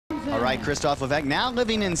All right, Christoph Levesque now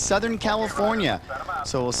living in Southern California.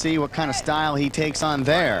 So we'll see what kind of style he takes on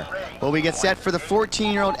there. Well, we get set for the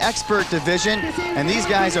 14-year-old expert division, and these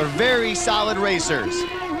guys are very solid racers.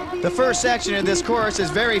 The first section of this course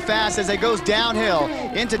is very fast as it goes downhill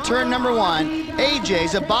into turn number 1. AJ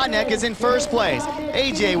Zabotnik is in first place.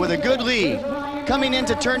 AJ with a good lead. Coming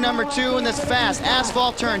into turn number 2 in this fast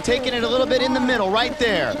asphalt turn, taking it a little bit in the middle right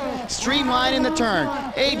there. Streamline in the turn.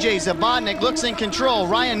 AJ Zabotnik looks in control.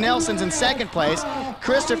 Ryan Nelson's in second place.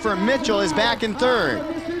 Christopher Mitchell is back in third.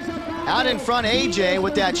 Out in front, AJ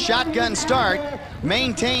with that shotgun start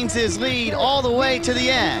maintains his lead all the way to the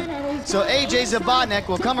end. So AJ Zabotnik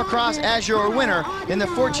will come across as your winner in the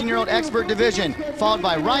 14-year-old expert division, followed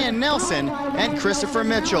by Ryan Nelson and Christopher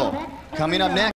Mitchell. Coming up next.